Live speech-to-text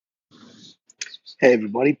Hey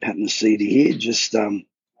everybody, Pat Nacidi here. Just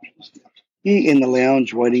here in the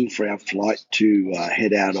lounge waiting for our flight to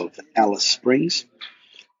head out of Alice Springs.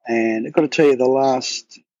 And I've got to tell you, the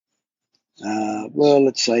last,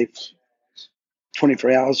 let's say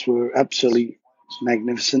 24 hours were absolutely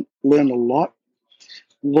magnificent. Learned a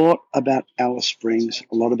lot about Alice Springs,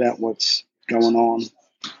 a lot about what's going on,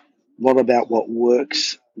 a lot about what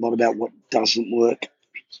works, a lot about what doesn't work.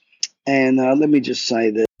 And let me just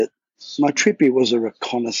say that my trip here was a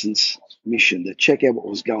reconnaissance mission to check out what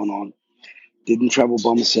was going on. Didn't travel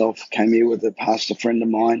by myself, came here with a pastor friend of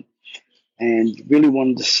mine, and really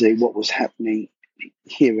wanted to see what was happening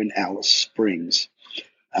here in Alice Springs.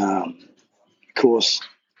 Of course,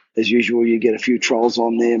 as usual, you get a few trolls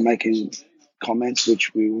on there making comments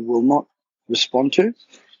which we will not respond to.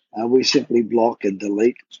 We simply block and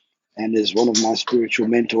delete. And as one of my spiritual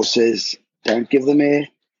mentors says, don't give them air,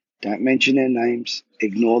 don't mention their names,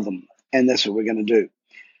 ignore them. And that's what we're going to do.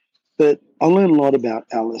 But I learned a lot about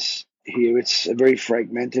Alice here. It's a very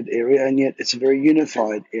fragmented area, and yet it's a very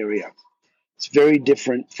unified area. It's very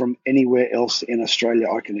different from anywhere else in Australia,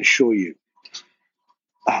 I can assure you.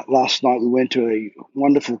 Last night we went to a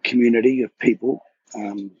wonderful community of people,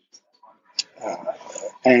 um, uh,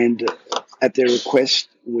 and at their request,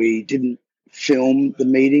 we didn't film the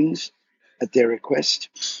meetings at their request.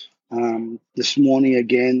 This morning,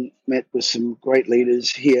 again, met with some great leaders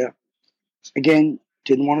here. Again,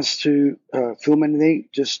 didn't want us to film anything,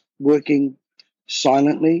 just working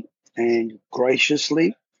silently and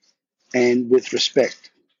graciously and with respect.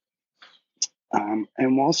 And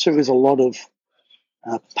whilst there is a lot of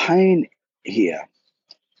pain here,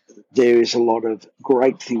 there is a lot of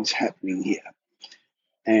great things happening here.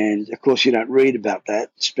 And of course, you don't read about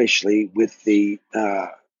that, especially with the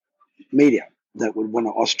media that would want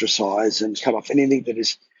to ostracize and cut off anything that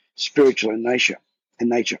is spiritual in nature.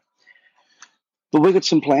 But we've got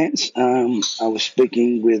some plans. I was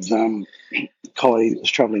speaking with a colleague that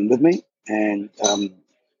was traveling with me, and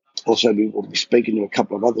also we will be speaking to a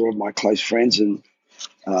couple of other of my close friends and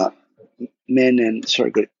uh, men. And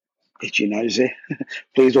sorry, got itchy nose there.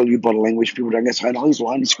 Please, all you body language people don't get saying, "Oh, he's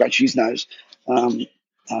blind, he scratched his nose." Um,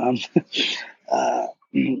 um, uh,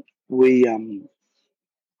 we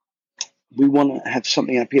we want to have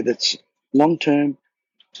something up here that's long term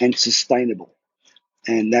and sustainable,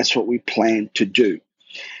 and that's what we plan to do.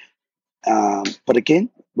 But again,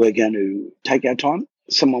 we're going to take our time.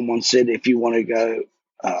 Someone once said, if you want to go,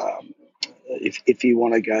 if you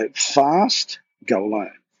want to go fast, go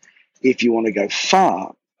alone. If you want to go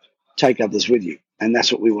far, take others with you, and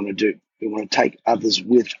that's what we want to do. We want to take others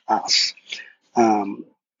with us, um,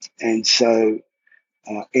 and so.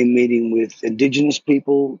 In meeting with Indigenous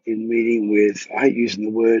people, in meeting with, I hate using the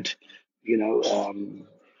word,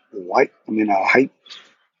 white. I mean, I hate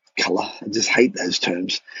colour. I just hate those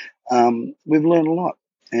terms. We've learned a lot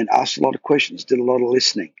and asked a lot of questions, did a lot of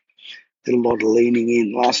listening, did a lot of leaning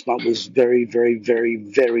in. Last night was very, very, very,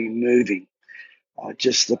 very moving.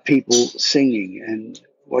 Just the people singing and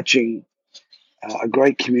watching a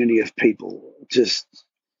great community of people just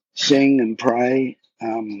sing and pray.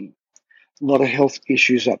 A lot of health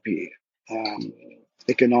issues up here, um,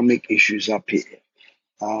 economic issues up here.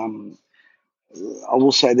 Um, I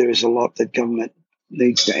will say there is a lot that government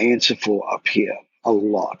needs to answer for up here, a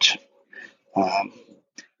lot. Um,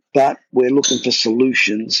 but we're looking for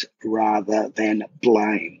solutions rather than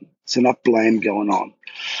blame. There's enough blame going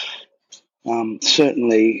on.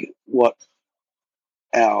 Certainly, what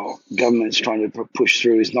our government's trying to push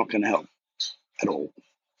through is not going to help at all.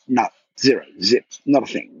 No, zero, zip, not a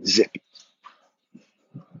thing, zip,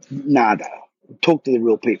 nada. Talk to the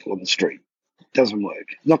real people on the street. Doesn't work.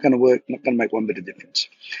 Not going to work. Not going to make one bit of difference.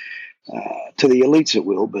 To the elites, it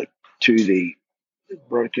will, but to the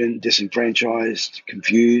broken, disenfranchised,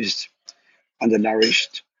 confused,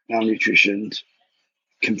 undernourished, malnutritioned,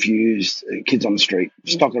 confused kids on the street,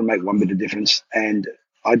 it's not going to make one bit of difference. And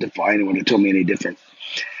I defy anyone to tell me any different.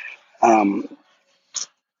 Um,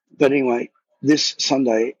 but anyway, this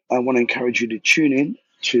Sunday, I want to encourage you to tune in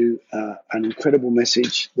to an incredible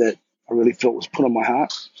message that I really felt was put on my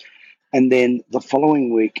heart. And then the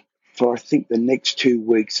following week, for I think the next 2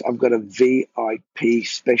 weeks, I've got a VIP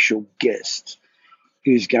special guest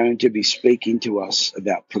who's going to be speaking to us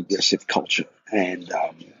about progressive culture. And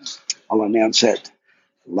I'll announce that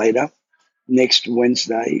later. Next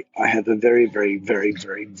Wednesday, I have a very, very, very,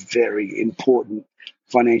 very, very important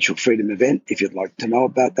financial freedom event. If you'd like to know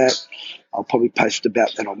about that, I'll probably post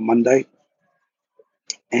about that on Monday.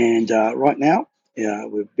 And right now,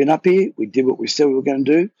 we've been up here. We did what we said we were going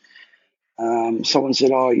to do. Someone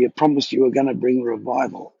said, "Oh, you promised you were going to bring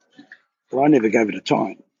revival." But I never gave it a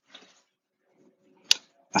time.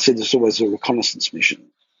 I said there's always a reconnaissance mission,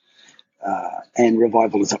 and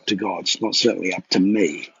revival is up to God. It's not certainly up to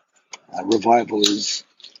me. Revival is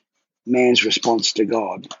man's response to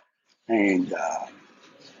God. And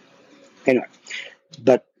anyway,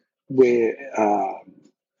 but we're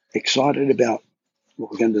excited about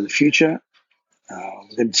what we're going to do in the future.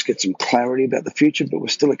 We're going to just get some clarity about the future, but we're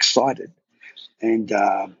still excited. And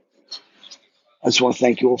I just want to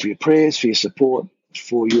thank you all for your prayers, for your support,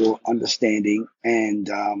 for your understanding. And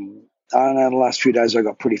I don't know, the last few days I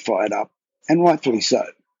got pretty fired up, and rightfully so,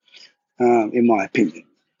 in my opinion.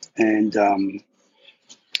 And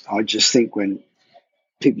I just think when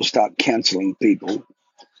people start cancelling people,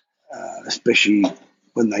 especially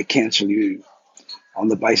when they cancel you on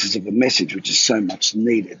the basis of a message which is so much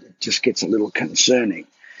needed, it just gets a little concerning.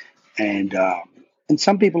 And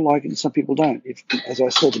some people like it and some people don't. If, as I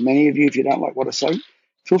said to many of you, if you don't like what I say,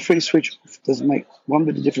 feel free to switch off. It doesn't make one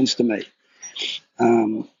bit of difference to me.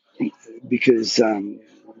 Because the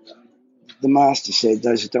master said,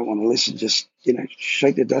 those who don't want to listen, just,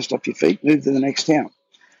 shake the dust off your feet, move to the next town.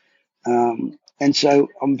 And so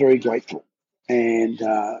I'm very grateful and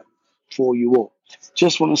for you all.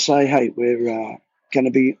 Just want to say, hey, we're going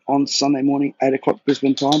to be on Sunday morning, 8 o'clock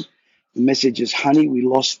Brisbane time. The message is, Honey, we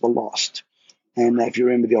lost the lost. And if you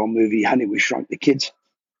remember the old movie, Honey, we Shrunk the Kids,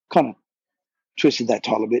 kind of twisted that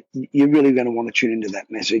title a bit. You're really going to want to tune into that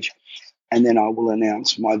message. And then I will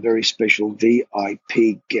announce my very special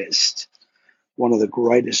VIP guest, one of the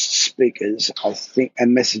greatest speakers, I think,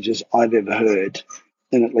 and messages I've ever heard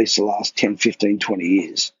in at least the last 10, 15, 20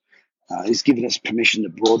 years. He's given us permission to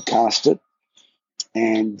broadcast it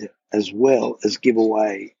and as well as give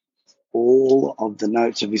away all of the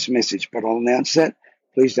notes of his message. But I'll announce that.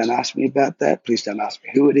 Please don't ask me about that. Please don't ask me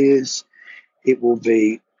who it is. It will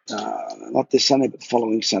be not this Sunday, but the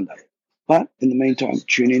following Sunday. But in the meantime,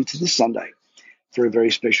 tune in to this Sunday for a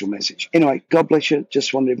very special message. Anyway, God bless you.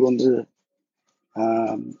 Just wanted everyone to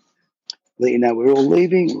let you know we're all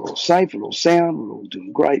leaving, we're all safe, we're all sound, we're all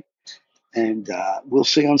doing great. And we'll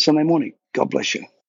see you on Sunday morning. God bless you.